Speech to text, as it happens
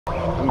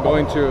I'm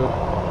going to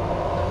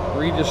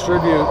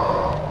redistribute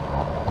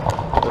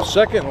the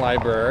second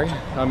library.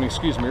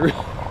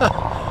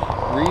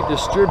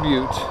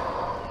 Redistribute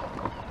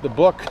the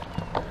book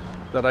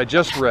that I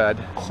just read,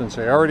 since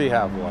I already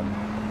have one,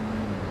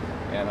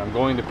 and I'm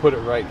going to put it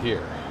right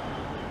here.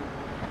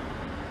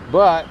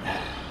 But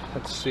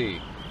let's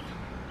see,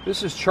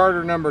 this is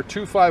charter number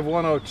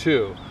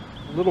 25102,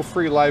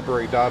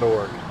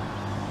 littlefreelibrary.org,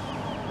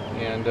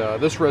 and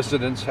this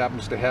residence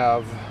happens to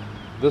have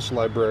this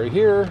library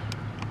here.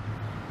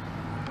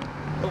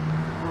 Oh,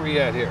 where are we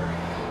at here?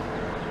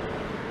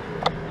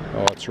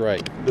 Oh, that's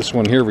right. This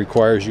one here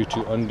requires you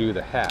to undo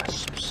the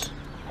hasps.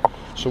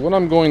 So what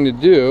I'm going to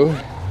do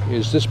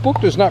is, this book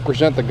does not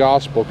present the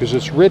gospel because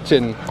it's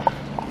written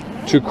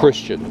to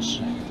Christians.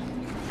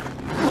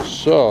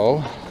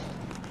 So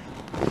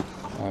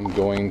I'm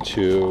going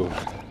to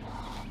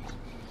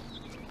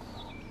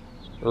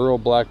Earl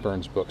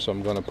Blackburn's book, so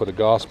I'm going to put a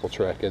gospel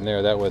track in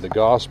there. That way the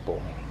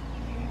gospel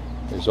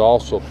is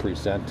also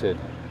presented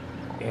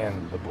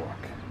in the book.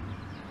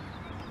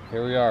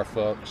 Here we are,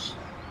 folks.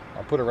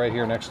 I'll put it right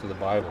here next to the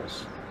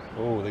Bibles.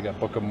 Oh, they got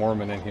Book of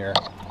Mormon in here.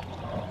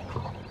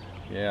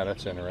 Yeah,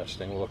 that's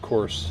interesting. Well, of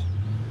course,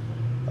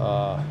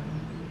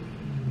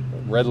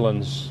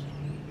 Redlands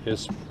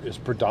is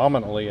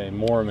predominantly a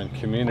Mormon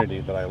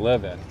community that I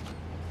live in.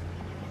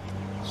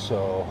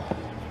 So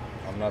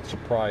I'm not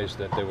surprised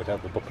that they would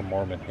have the Book of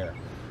Mormon here.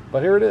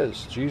 But here it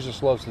is.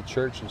 Jesus Loves the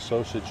Church and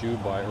So Should You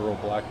by Earl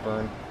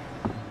Blackburn.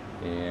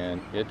 And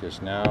it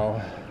is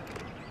now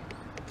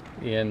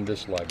in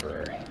this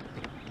library.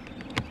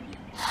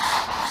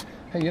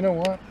 Hey, you know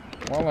what?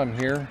 While I'm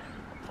here,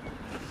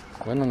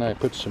 why don't I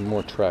put some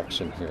more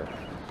tracks in here?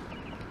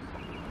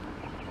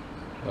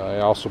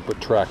 I also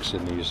put tracks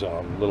in these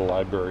little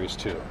libraries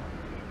too.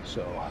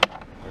 So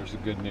there's the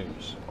good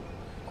news.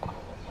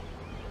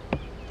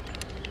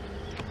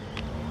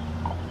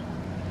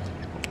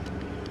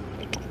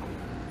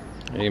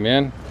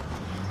 Amen.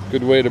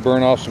 Good way to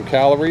burn off some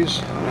calories.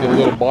 Get a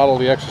little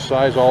bodily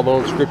exercise,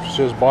 although the scripture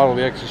says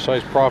bodily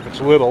exercise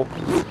profits little.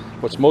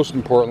 What's most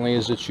importantly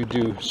is that you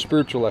do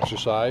spiritual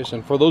exercise.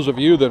 And for those of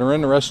you that are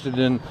interested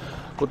in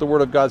what the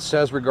Word of God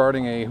says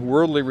regarding a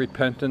worldly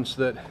repentance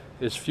that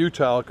is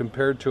futile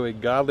compared to a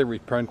godly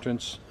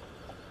repentance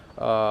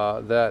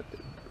that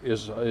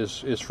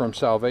is from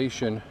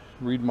salvation,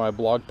 read my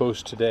blog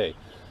post today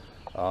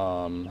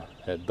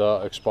at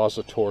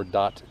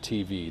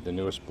theexpositor.tv, the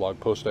newest blog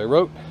post I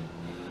wrote,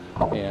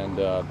 and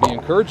be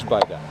encouraged by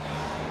that.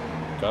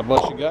 God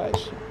bless you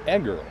guys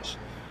and girls.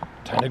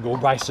 Time to go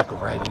bicycle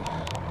riding.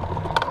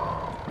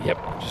 Yep,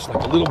 just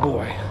like a little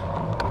boy.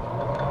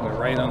 We're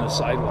right on the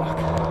sidewalk.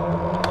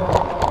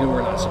 You know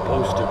we're not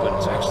supposed to, but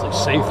it's actually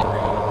safer.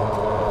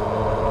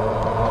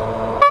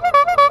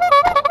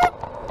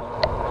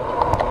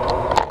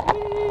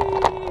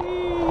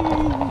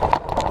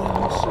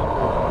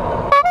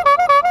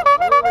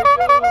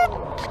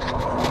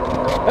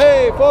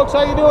 Hey folks,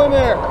 how you doing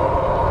there?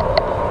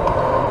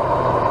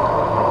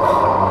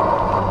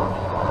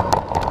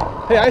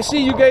 Hey, I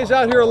see you guys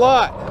out here a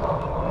lot.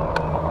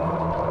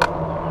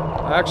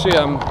 Actually,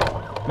 I'm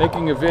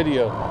making a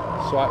video,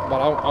 so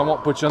I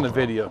won't put you on the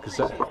video,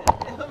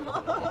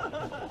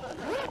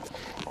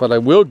 but I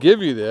will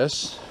give you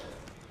this.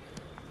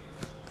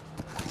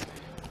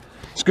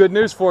 It's good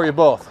news for you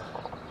both.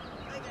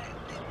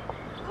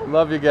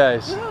 Love you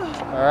guys.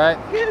 All right.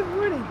 Good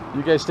morning.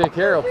 You guys take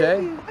care,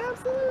 okay?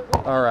 Absolutely.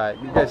 All right.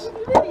 You guys.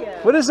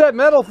 What is that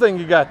metal thing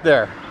you got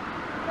there?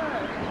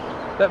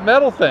 That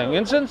metal thing,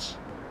 incense?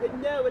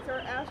 No, it's our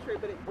ashtray,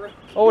 but it broke.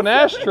 Oh, an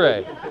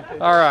ashtray.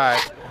 All right.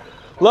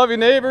 Love you,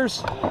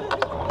 neighbors.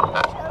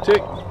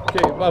 Okay,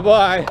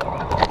 bye-bye.